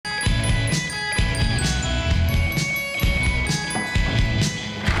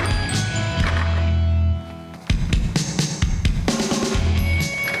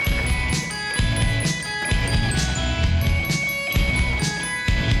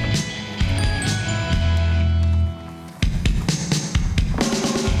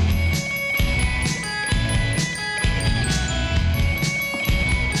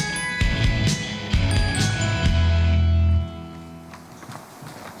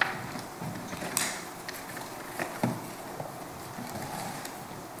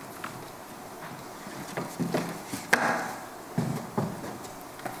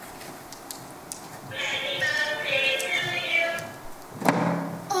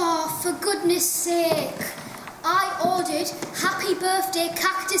goodness sake. I ordered happy birthday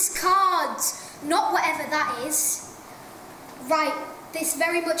cactus cards, not whatever that is. Right, this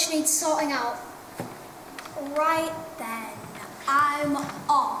very much needs sorting out. Right then, I'm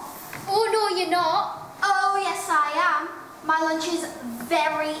off. Oh no, you're not. Oh yes, I am. My lunch is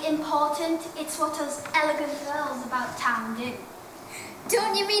very important. It's what us elegant girls about town do.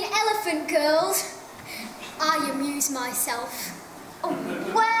 Don't you mean elephant girls? I amuse myself. Oh,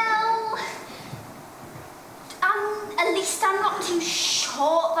 well, at least I'm not too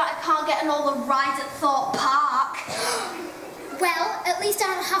short that I can't get on all the rides at Thorpe Park. Well, at least I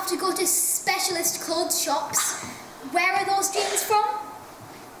don't have to go to specialist clothes shops. Where are those jeans from?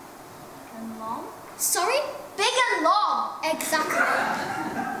 Big and long? Sorry? Big and long! Exactly.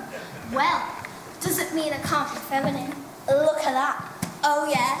 Well, doesn't mean I can't be feminine. Look at that. Oh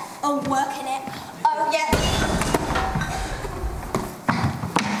yeah, I'm working it. Oh yeah.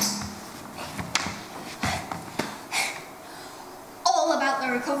 All about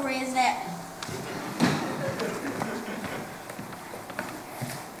the recovery, isn't it?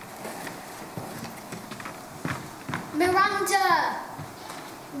 Miranda!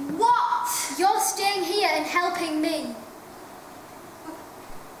 What? You're staying here and helping me.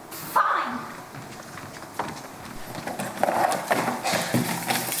 Fine.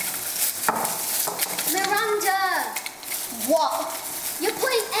 Miranda! What? You're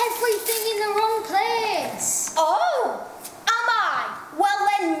putting everything in the wrong place. Oh, am I? Well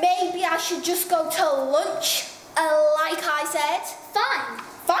then maybe I should just go to lunch.